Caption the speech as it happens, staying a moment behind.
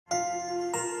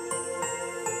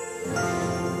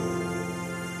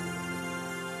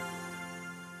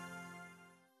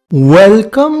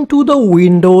Welcome to the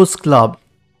Windows Club.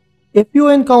 If you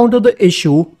encounter the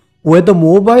issue where the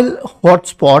mobile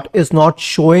hotspot is not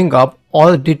showing up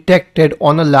or detected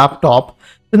on a laptop,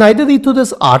 then either read through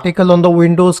this article on the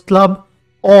Windows Club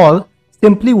or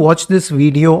simply watch this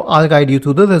video. I'll guide you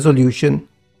through the resolution.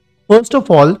 First of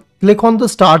all, click on the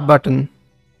Start button.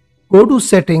 Go to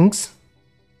Settings,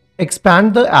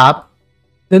 expand the app,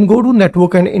 then go to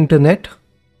Network and Internet.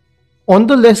 On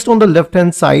the list on the left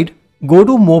hand side, go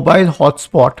to Mobile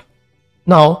Hotspot.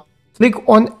 Now click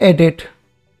on Edit.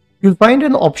 You'll find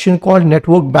an option called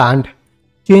Network Band.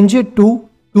 Change it to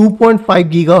 2.5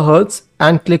 GHz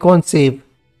and click on Save.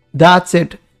 That's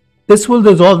it. This will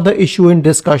resolve the issue in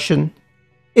discussion.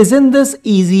 Isn't this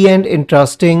easy and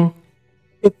interesting?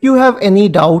 If you have any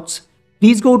doubts,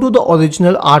 please go to the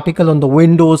original article on the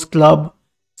Windows Club.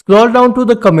 Scroll down to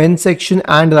the comment section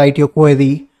and write your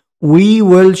query. We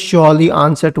will surely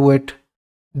answer to it.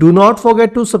 Do not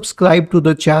forget to subscribe to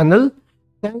the channel.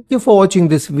 Thank you for watching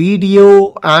this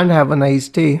video and have a nice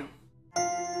day.